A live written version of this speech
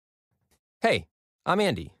Hey, I'm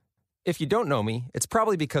Andy. If you don't know me, it's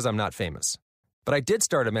probably because I'm not famous. But I did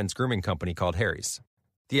start a men's grooming company called Harry's.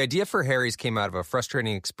 The idea for Harry's came out of a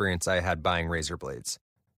frustrating experience I had buying razor blades.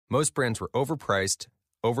 Most brands were overpriced,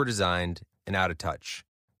 overdesigned, and out of touch.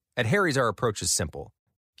 At Harry's, our approach is simple.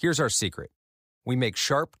 Here's our secret. We make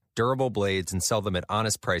sharp, durable blades and sell them at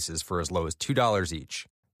honest prices for as low as $2 each.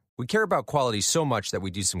 We care about quality so much that we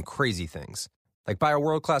do some crazy things, like buy a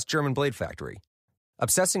world-class German blade factory.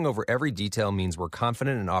 Obsessing over every detail means we're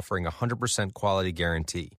confident in offering a 100% quality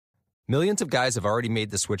guarantee. Millions of guys have already made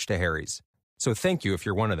the switch to Harry's, so thank you if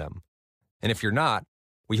you're one of them. And if you're not,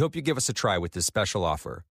 we hope you give us a try with this special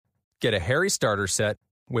offer. Get a Harry's starter set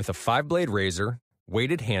with a 5-blade razor,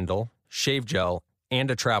 weighted handle, shave gel, and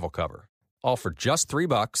a travel cover, all for just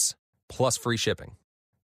 $3 plus free shipping.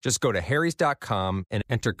 Just go to harrys.com and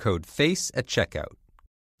enter code FACE at checkout.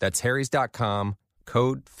 That's harrys.com,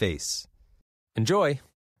 code FACE. Enjoy.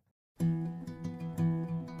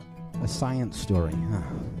 A science story, huh?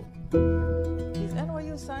 These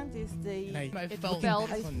NYU scientists, I felt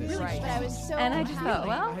really right. I was so And I just thought, happy.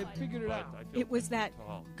 well, I had figured it out. It was that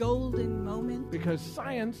golden moment. Because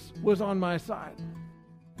science was on my side.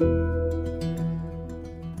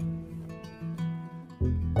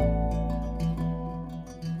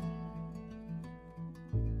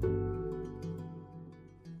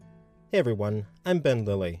 Hey everyone, I'm Ben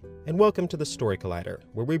Lilly, and welcome to the Story Collider,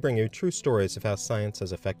 where we bring you true stories of how science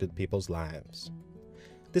has affected people's lives.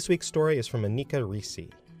 This week's story is from Anica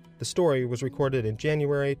Rissi. The story was recorded in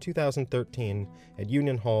January 2013 at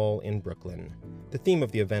Union Hall in Brooklyn. The theme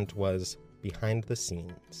of the event was Behind the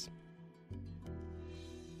Scenes.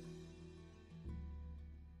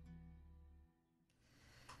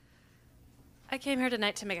 I came here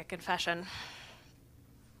tonight to make a confession.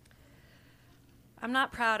 I'm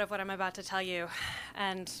not proud of what I'm about to tell you,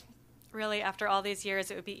 and really, after all these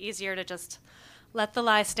years, it would be easier to just let the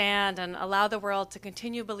lie stand and allow the world to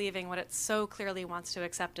continue believing what it so clearly wants to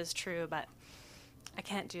accept as true, but I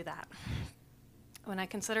can't do that. When I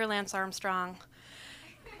consider Lance Armstrong,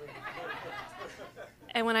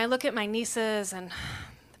 and when I look at my nieces and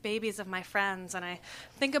the babies of my friends, and I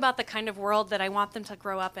think about the kind of world that I want them to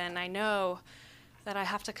grow up in, I know that I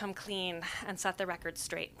have to come clean and set the record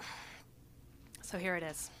straight. So here it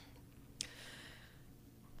is.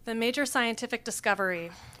 The major scientific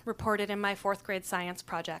discovery reported in my 4th grade science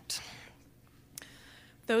project.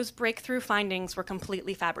 Those breakthrough findings were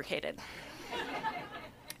completely fabricated.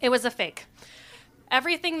 It was a fake.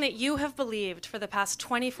 Everything that you have believed for the past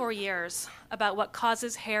 24 years about what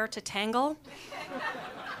causes hair to tangle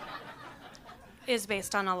is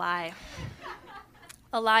based on a lie.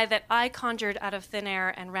 A lie that I conjured out of thin air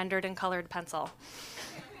and rendered in colored pencil.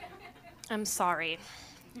 I'm sorry,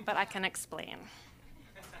 but I can explain.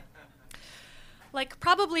 Like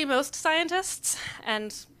probably most scientists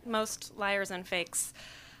and most liars and fakes,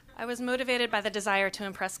 I was motivated by the desire to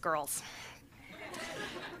impress girls.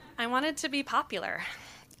 I wanted to be popular.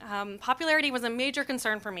 Popularity was a major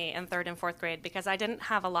concern for me in 3rd and 4th grade because I didn't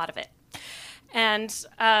have a lot of it. And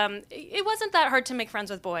it wasn't that hard to make friends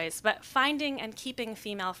with boys, but finding and keeping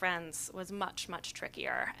female friends was much, much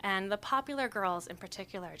trickier. And the popular girls in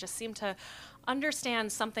particular just seemed to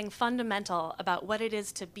understand something fundamental about what it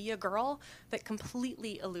is to be a girl that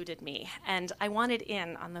completely eluded me. And I wanted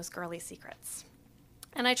in on those girly secrets.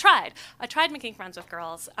 And I tried. I tried making friends with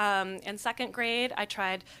girls. In 2nd grade, I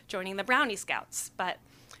tried joining the Brownie Scouts, but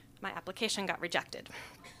my application got rejected.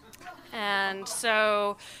 And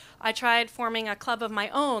so I tried forming a club of my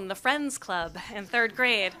own, the Friends Club, in 3rd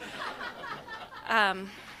grade. I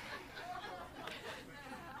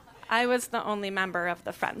was the only member of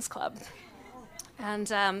the Friends Club.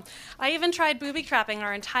 And I even tried booby trapping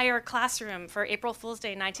our entire classroom for April Fool's Day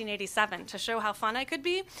 1987 to show how fun I could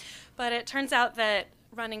be. But it turns out that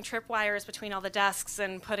running tripwires between all the desks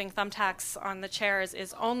and putting thumbtacks on the chairs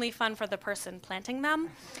is only fun for the person planting them,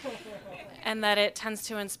 and that it tends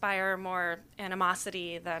to inspire more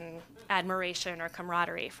animosity than admiration or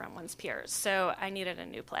camaraderie from one's peers. So I needed a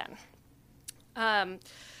new plan. I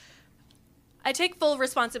take full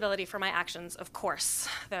responsibility for my actions, of course,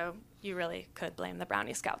 though you really could blame the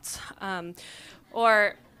Brownie Scouts. And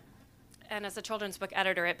as a children's book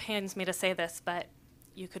editor, it pains me to say this, but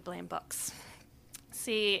you could blame books.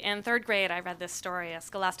 See, in 3rd grade, I read this story, a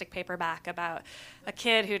scholastic paperback, about a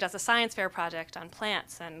kid who does a science fair project on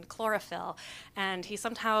plants and chlorophyll, and he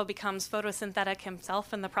somehow becomes photosynthetic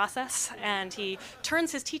himself in the process, and he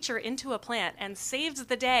turns his teacher into a plant and saves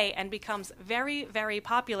the day and becomes very, very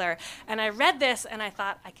popular. And I read this, and I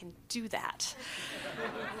thought, I can do that.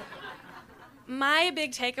 My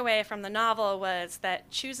big takeaway from the novel was that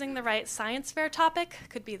choosing the right science fair topic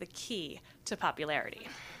could be the key to popularity.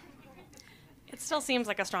 It still seems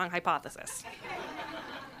like a strong hypothesis.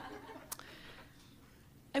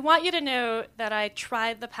 I want you to know that I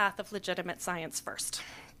tried the path of legitimate science first.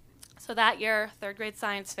 So that year, third grade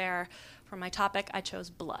science fair, for my topic, I chose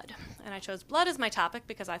blood. And I chose blood as my topic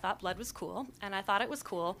because I thought blood was cool, and I thought it was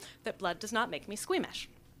cool that blood does not make me squeamish.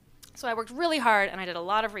 So I worked really hard, and I did a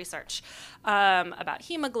lot of research about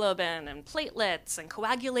hemoglobin and platelets and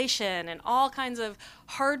coagulation and all kinds of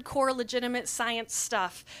hardcore legitimate science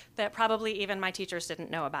stuff that probably even my teachers didn't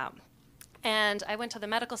know about. And I went to the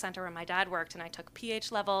medical center where my dad worked, and I took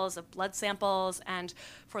pH levels of blood samples, and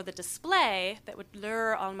for the display that would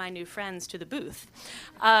lure all my new friends to the booth,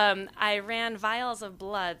 I ran vials of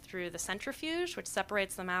blood through the centrifuge, which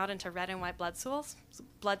separates them out into red and white blood cells,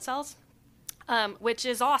 which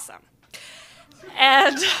is awesome.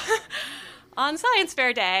 And on Science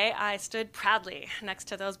Fair Day, I stood proudly next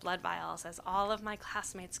to those blood vials as all of my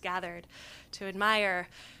classmates gathered to admire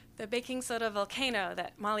the baking soda volcano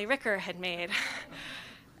that Molly Ricker had made,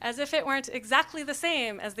 as if it weren't exactly the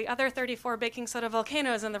same as the other 34 baking soda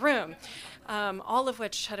volcanoes in the room, all of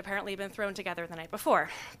which had apparently been thrown together the night before.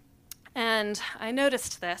 And I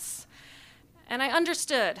noticed this, and I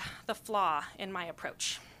understood the flaw in my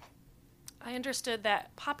approach. I understood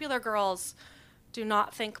that popular girls do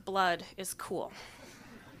not think blood is cool.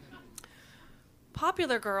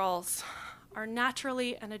 Popular girls are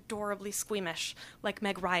naturally and adorably squeamish, like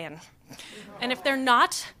Meg Ryan. And if they're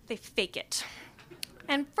not, they fake it.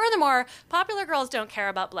 And furthermore, popular girls don't care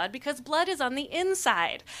about blood because blood is on the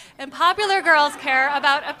inside, and popular girls care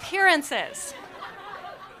about appearances.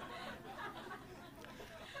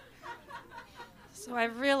 So I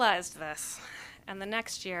realized this, and the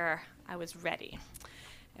next year I was ready.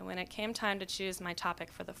 And when it came time to choose my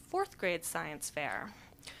topic for the fourth grade science fair,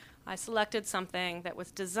 I selected something that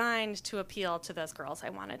was designed to appeal to those girls I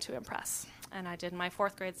wanted to impress. And I did my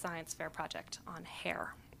fourth grade science fair project on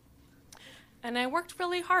hair. And I worked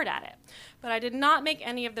really hard at it, but I did not make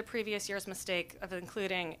any of the previous year's mistake of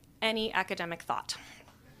including any academic thought.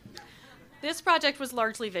 This project was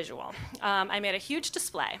largely visual. I made a huge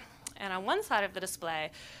display, and on one side of the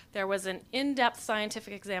display, there was an in-depth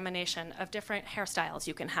scientific examination of different hairstyles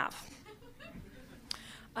you can have.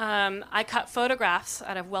 I cut photographs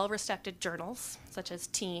out of well-respected journals, such as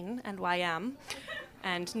Teen and YM,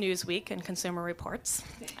 and Newsweek and Consumer Reports.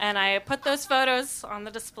 And I put those photos on the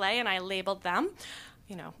display, and I labeled them,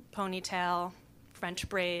 ponytail, French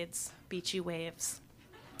braids, beachy waves.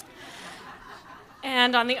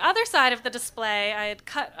 And on the other side of the display, I had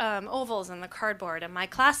cut ovals in the cardboard, and my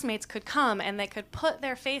classmates could come, and they could put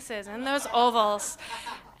their faces in those ovals,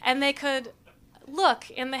 and they could look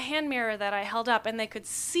in the hand mirror that I held up, and they could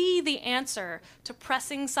see the answer to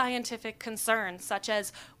pressing scientific concerns, such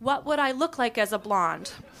as, what would I look like as a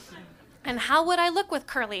blonde? And how would I look with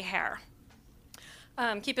curly hair?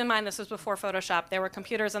 Keep in mind, this was before Photoshop. There were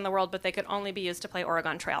computers in the world, but they could only be used to play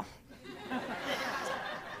Oregon Trail.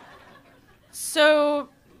 So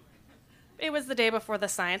it was the day before the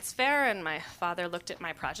science fair, and my father looked at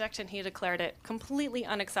my project, and he declared it completely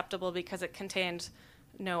unacceptable because it contained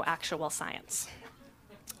no actual science.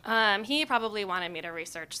 He probably wanted me to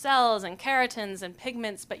research cells and keratins and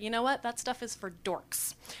pigments, but you know what? That stuff is for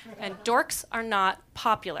dorks. And dorks are not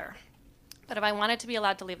popular. But if I wanted to be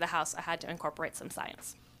allowed to leave the house, I had to incorporate some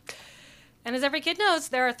science. And as every kid knows,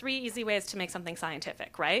 there are 3 easy ways to make something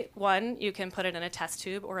scientific, right? 1, you can put it in a test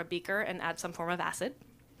tube or a beaker and add some form of acid.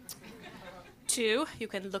 2, you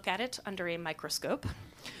can look at it under a microscope.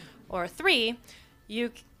 Or 3,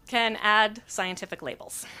 you can add scientific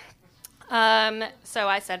labels. So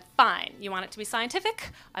I said, fine, you want it to be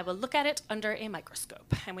scientific? I will look at it under a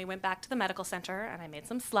microscope. And we went back to the medical center, and I made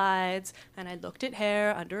some slides, and I looked at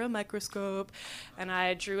hair under a microscope, and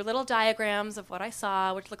I drew little diagrams of what I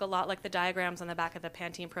saw, which look a lot like the diagrams on the back of the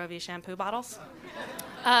Pantene Pro V shampoo bottles.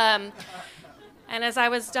 And as I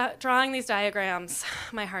was drawing these diagrams,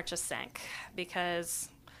 my heart just sank, because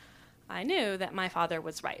I knew that my father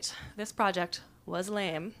was right. This project was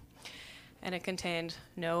lame, and it contained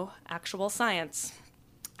no actual science.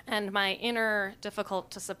 And my inner,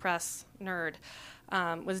 difficult-to-suppress nerd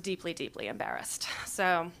was deeply, deeply embarrassed.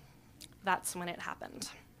 So that's when it happened.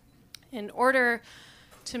 In order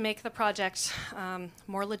to make the project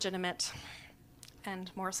more legitimate and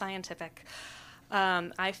more scientific,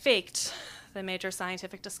 I faked the major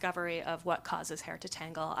scientific discovery of what causes hair to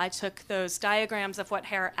tangle. I took those diagrams of what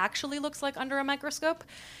hair actually looks like under a microscope,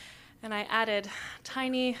 and I added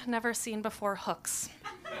tiny, never-seen-before hooks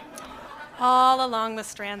all along the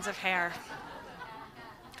strands of hair.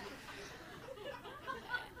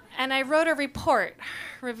 And I wrote a report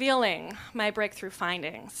revealing my breakthrough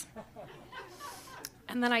findings.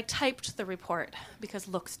 And then I typed the report because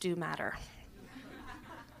looks do matter.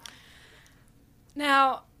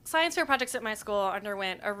 Now, science fair projects at my school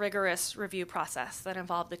underwent a rigorous review process that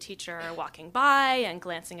involved the teacher walking by and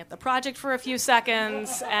glancing at the project for a few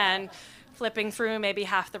seconds and flipping through maybe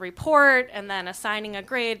half the report and then assigning a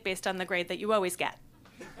grade based on the grade that you always get.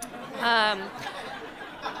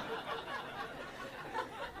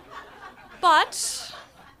 But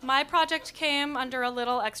my project came under a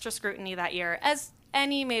little extra scrutiny that year, as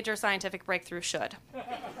any major scientific breakthrough should.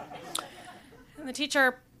 And the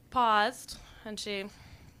teacher paused, and she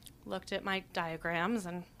looked at my diagrams,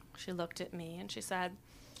 and she looked at me, and she said,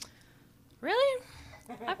 "Really?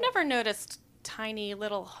 I've never noticed tiny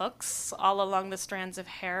little hooks all along the strands of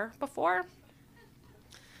hair before."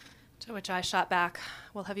 To which I shot back,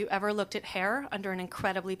 "Well, have you ever looked at hair under an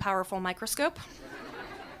incredibly powerful microscope?"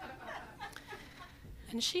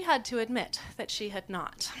 And she had to admit that she had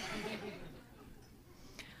not.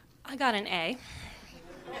 I got an A.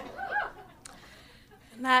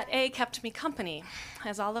 And that A kept me company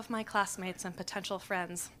as all of my classmates and potential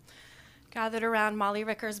friends gathered around Molly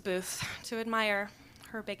Ricker's booth to admire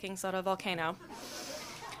her baking soda volcano,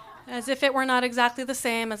 as if it were not exactly the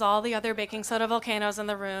same as all the other baking soda volcanoes in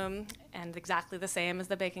the room and exactly the same as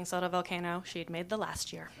the baking soda volcano she'd made the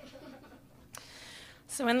last year.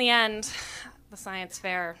 So in the end, the science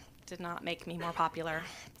fair did not make me more popular.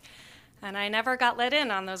 And I never got let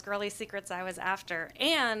in on those girly secrets I was after.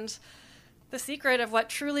 And the secret of what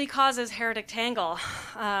truly causes hair to tangle,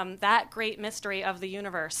 that great mystery of the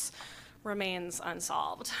universe, remains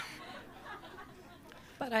unsolved.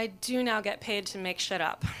 But I do now get paid to make shit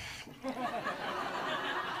up.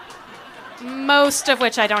 Most of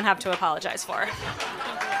which I don't have to apologize for.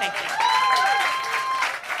 Thank you.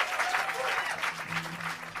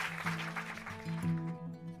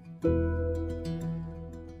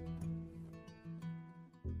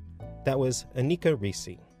 That was Anica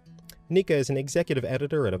Rissi. Anica is an executive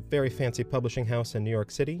editor at a very fancy publishing house in New York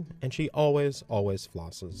City, and she always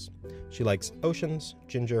flosses. She likes oceans,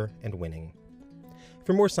 ginger, and winning.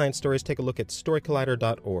 For more science stories, take a look at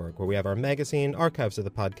storycollider.org, where we have our magazine, archives of the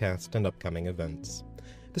podcast, and upcoming events.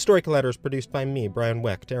 The Story Collider is produced by me, Brian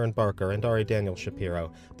Wecht, Aaron Barker, and Ari Daniel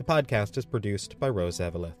Shapiro. The podcast is produced by Rose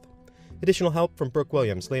Eveleth. Additional help from Brooke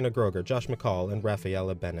Williams, Lena Groger, Josh McCall, and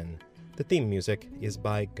Rafaela Benin. The theme music is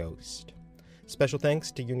by Ghost. Special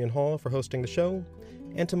thanks to Union Hall for hosting the show,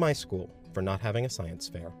 and to my school for not having a science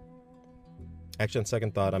fair. Actually, on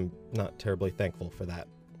second thought, I'm not terribly thankful for that.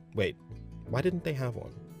 Wait, why didn't they have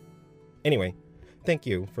one? Anyway, thank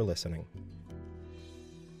you for listening.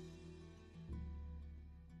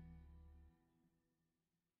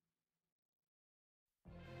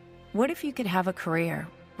 What if you could have a career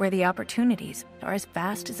where the opportunities are as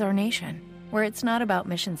vast as our nation, where it's not about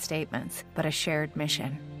mission statements, but a shared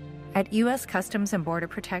mission? At U.S. Customs and Border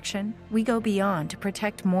Protection, we go beyond to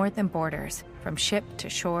protect more than borders. From ship to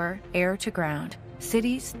shore, air to ground,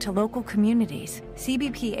 cities to local communities,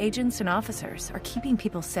 CBP agents and officers are keeping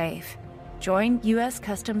people safe. Join U.S.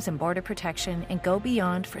 Customs and Border Protection and go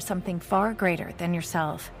beyond for something far greater than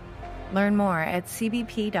yourself. Learn more at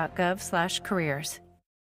cbp.gov/careers.